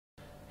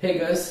Hey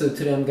guys, so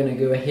today I'm gonna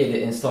go ahead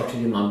and start to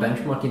do my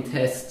benchmarking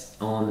tests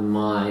on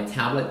my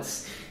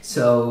tablets.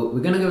 So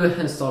we're gonna go ahead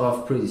and start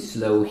off pretty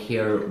slow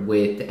here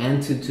with the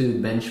AnTuTu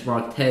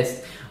benchmark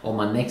test on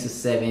my Nexus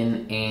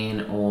 7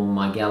 and on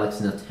my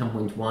Galaxy Note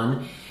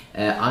 10.1.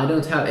 I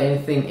don't have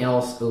anything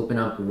else open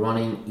up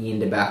running in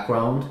the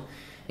background.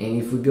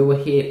 And if we go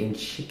ahead and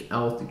check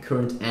out the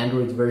current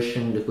Android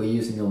version that we're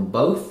using on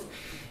both,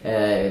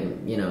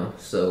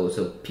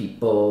 so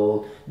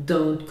people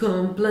don't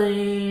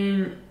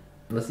complain.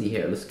 Let's see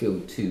here, let's go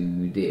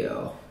to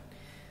there.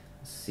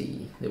 Let's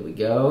see, there we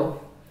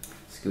go.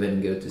 Let's go ahead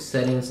and go to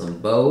settings on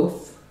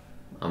both.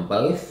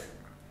 Let's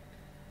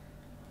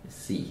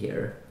see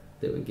here,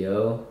 there we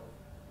go.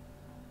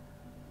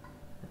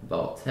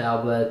 About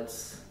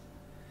tablets,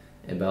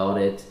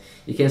 about it.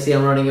 You can see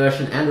I'm running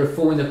version Android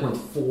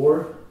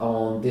 4.4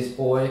 on this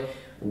boy,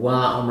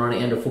 while I'm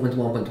running Android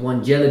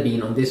 4.1.1 Jelly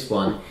Bean on this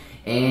one.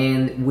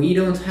 And we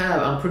don't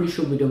have, I'm pretty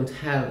sure we don't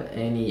have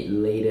any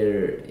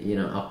later,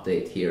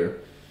 update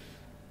here.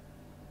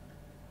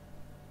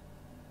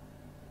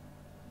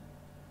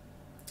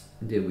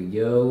 There we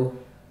go.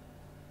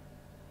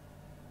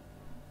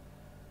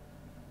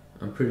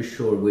 I'm pretty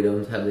sure we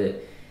don't have the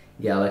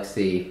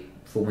Galaxy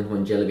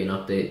 4.1 Jelly Bean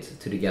update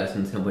to the Galaxy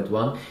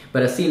 10.1,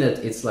 but I've seen that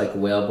it's like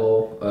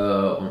wearable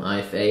on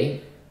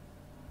IFA.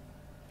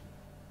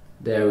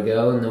 There we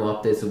go, no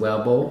updates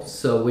available.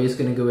 So we're just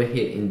gonna go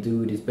ahead and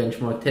do this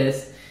benchmark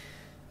test.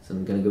 So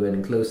I'm gonna go ahead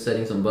and close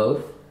settings on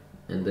both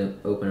and then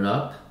open it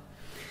up.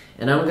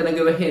 And I'm gonna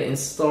go ahead and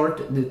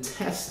start the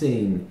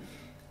testing.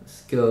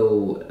 Let's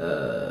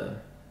go,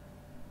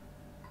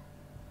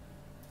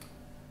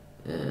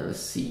 let's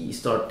see,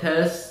 start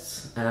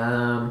tests,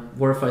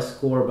 verify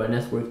score by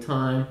network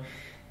time.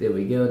 There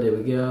we go,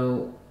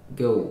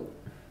 go.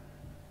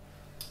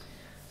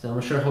 So I'm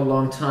not sure how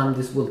long time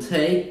this will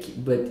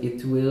take, but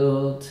it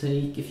will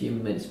take a few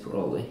minutes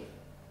probably.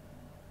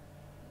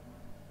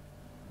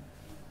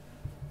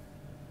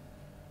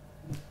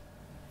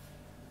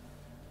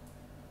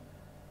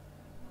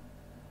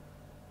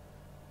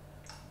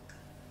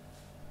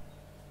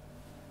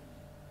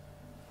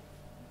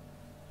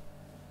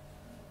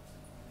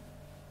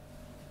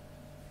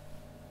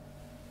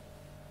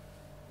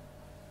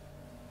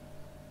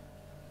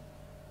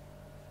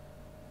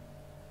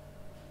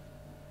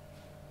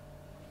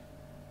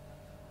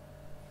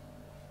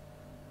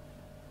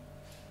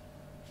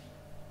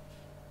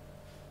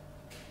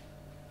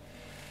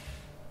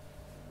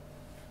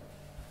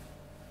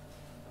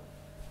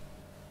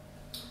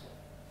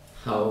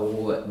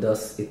 How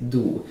does it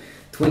do?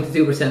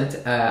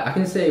 22%. I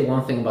can say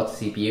one thing about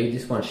the CPU.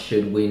 This one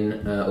should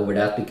win over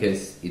that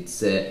because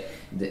it's the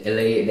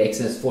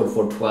Exynos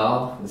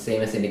 4412, the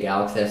same as in the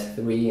Galaxy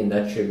S3, and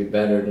that should be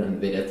better than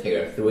the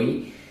Tegra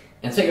 3.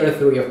 And Tegra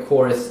 3, of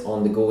course,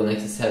 on the Google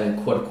Nexus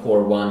 7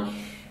 quad-core one,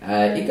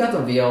 it got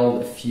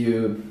unveiled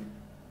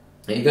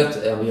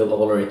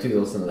already in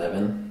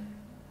 2011.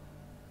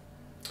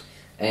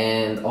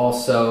 And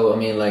also, I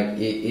mean, like,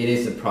 it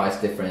is a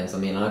price difference. I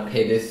mean, I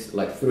paid this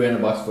like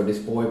 $300 for this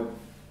boy,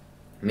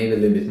 maybe a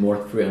little bit more,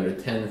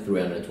 310,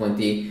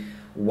 320,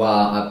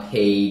 while I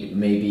paid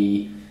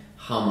maybe,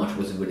 how much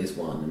was it with this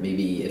one?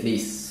 Maybe at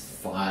least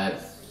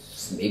 5,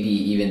 maybe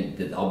even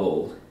the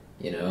double,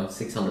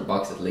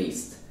 $600 at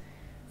least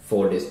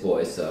for this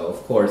boy. So,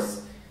 of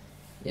course,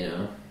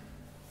 you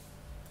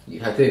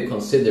have to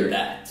consider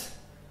that.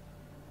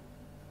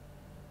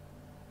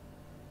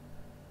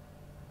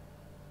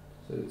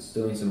 So it's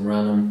doing some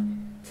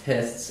random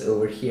tests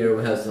over here.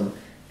 We have some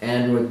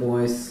Android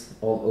boys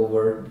all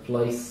over the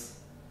place.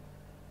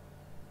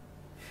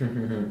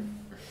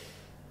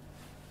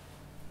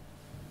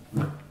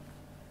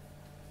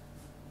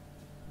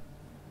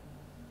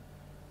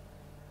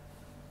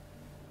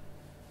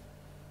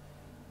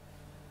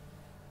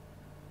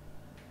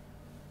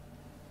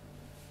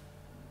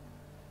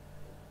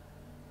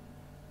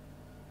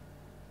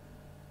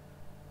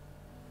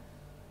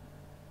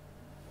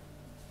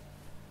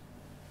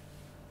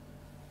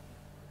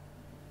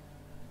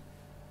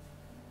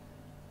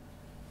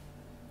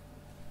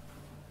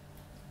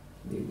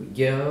 There we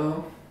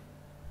go.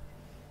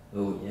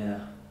 Oh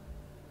yeah.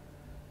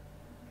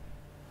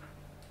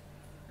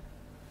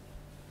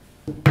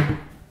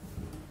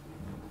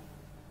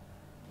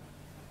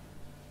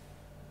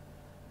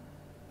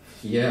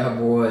 Yeah,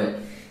 boy,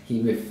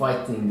 he be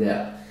fighting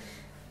the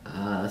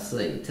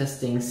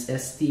testing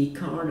SD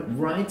card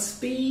write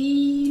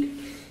speed.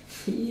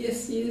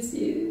 Yes.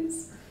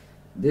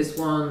 This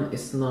one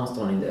is not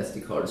on the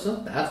SD card. It's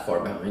not that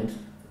far behind.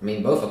 I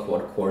mean, both are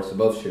quad core, so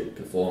both should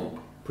perform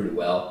pretty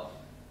well.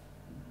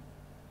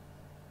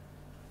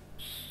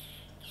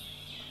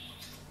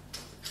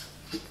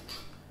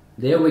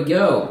 There we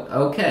go.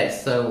 Okay,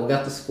 so we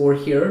got the score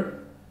here.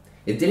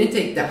 It didn't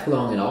take that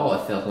long at all,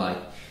 I felt like,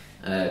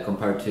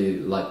 compared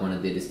to like when I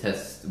did this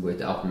test with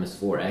the Optimus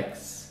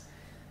 4X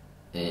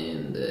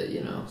and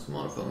some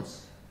other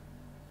phones.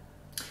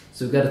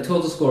 So we got a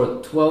total score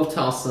of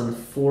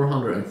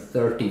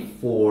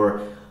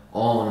 12,434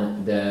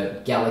 on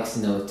the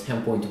Galaxy Note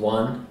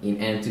 10.1 in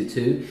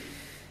AnTuTu.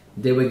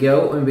 There we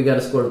go, and we got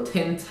a score of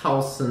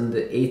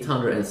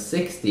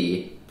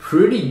 10,860.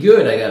 Pretty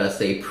good, I gotta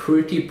say.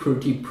 Pretty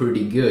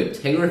good.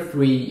 Tegra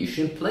 3, you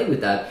shouldn't play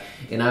with that.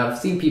 And I've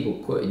seen people,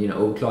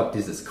 overclock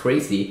this is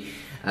crazy.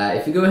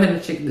 If you go ahead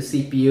and check the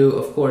CPU,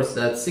 of course,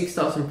 that's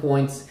 6,000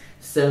 points,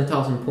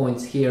 7,000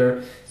 points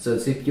here. So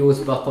the CPU is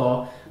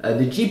better.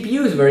 The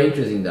GPU is very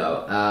interesting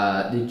though.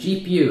 The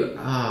GPU,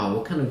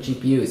 what kind of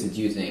GPU is it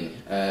using?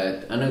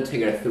 I know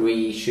Tegra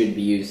 3 should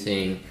be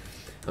using,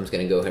 I'm just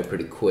gonna go ahead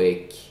pretty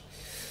quick.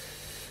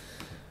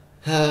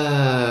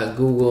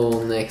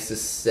 Google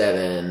Nexus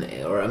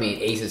 7, or I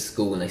mean Asus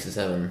Google Nexus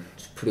 7.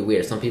 It's pretty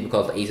weird. Some people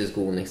call it Asus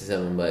Google Nexus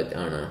 7, but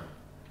I don't know.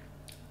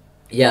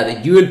 Yeah,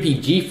 the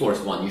ULP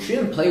GeForce one. You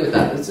shouldn't play with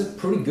that. It's a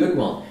pretty good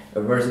one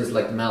versus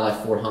like the Mali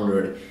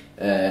 400.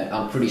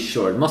 I'm pretty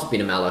sure it must be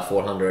the Mali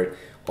 400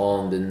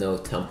 on the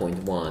Note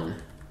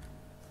 10.1.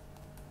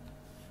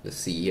 Let's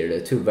see here,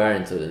 the two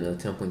variants of the Note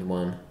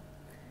 10.1.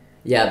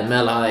 Yeah, the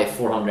Mali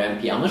 400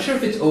 MP. I'm not sure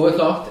if it's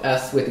overclocked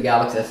as with the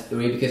Galaxy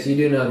S3, because you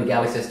do know the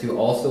Galaxy S2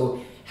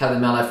 also had the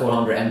Mali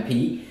 400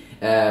 MP.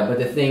 But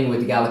the thing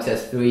with the Galaxy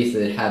S3 is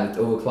that it had it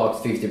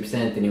overclocked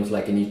 50%, and it was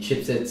like a new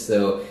chipset,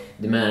 so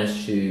they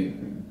managed to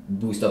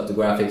boost up the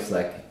graphics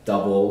like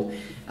double.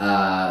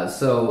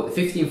 So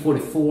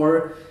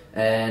 1544,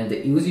 and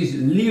it was just a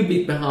little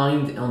bit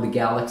behind on the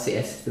Galaxy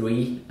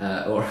S3,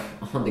 or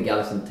on the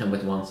Galaxy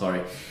 10.1,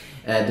 sorry.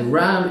 The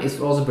RAM is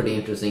also pretty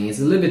interesting. It's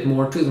a little bit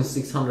more,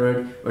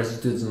 2600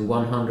 versus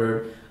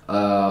 2100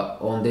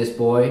 on this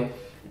boy.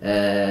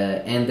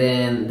 And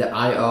then the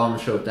I'm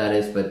not sure what that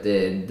is, but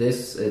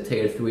this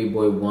Tegra 3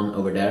 boy won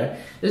over there.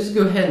 Let's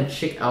go ahead and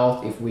check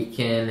out if we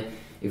can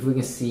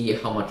see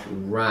how much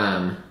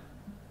RAM.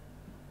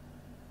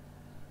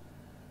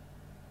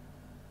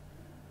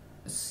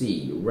 Let's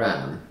see,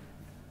 RAM.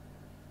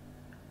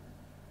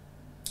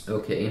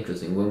 Okay,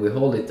 interesting. When we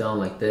hold it down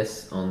like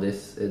this on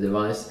this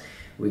device,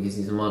 we can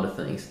see some other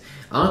things.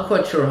 I'm not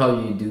quite sure how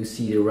you do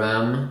see the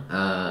RAM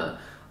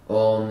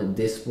on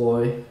this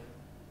boy.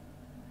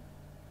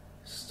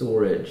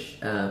 Storage,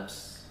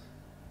 apps.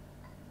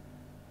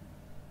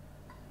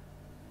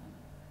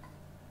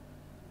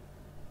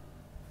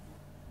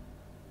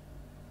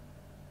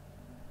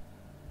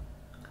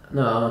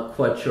 No, I'm not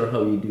quite sure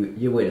how you do it.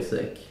 You wait a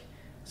sec.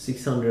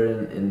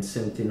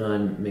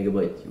 679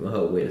 megabyte.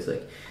 Oh, wait a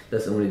sec.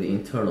 That's only the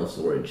internal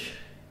storage.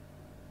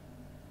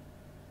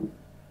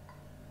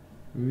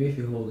 Maybe if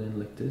you hold in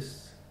like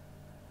this.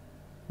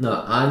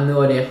 No, I have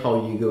no idea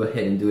how you go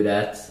ahead and do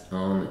that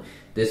on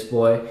this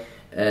boy.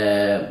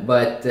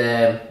 But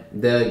the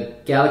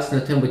Galaxy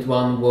Note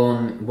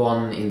 10.1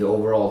 won in the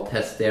overall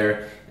test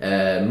there,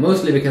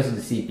 mostly because of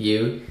the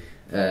CPU.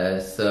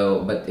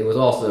 But it was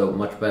also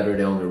much better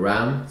than on the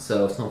RAM.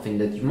 So something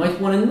that you might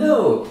want to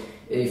know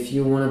if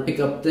you want to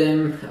pick up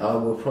them.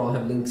 We'll probably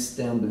have links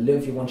down below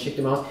if you want to check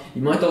them out.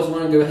 You might also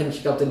want to go ahead and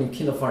check out the new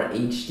Kindle Fire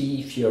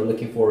HD if you're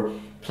looking for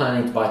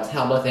planning to buy a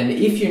tablet. And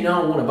if you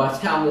now want to buy a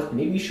tablet,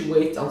 maybe you should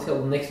wait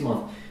until next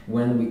month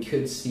when we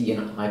could see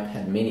an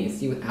iPad mini and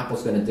see what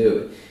Apple's going to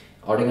do.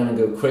 Are they going to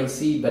go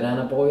crazy,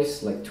 banana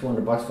boys, like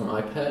 200 bucks for an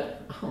iPad?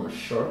 I'm not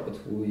sure, but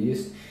we'll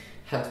just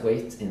have to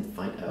wait and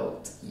find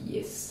out.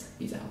 Yes,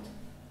 peace out.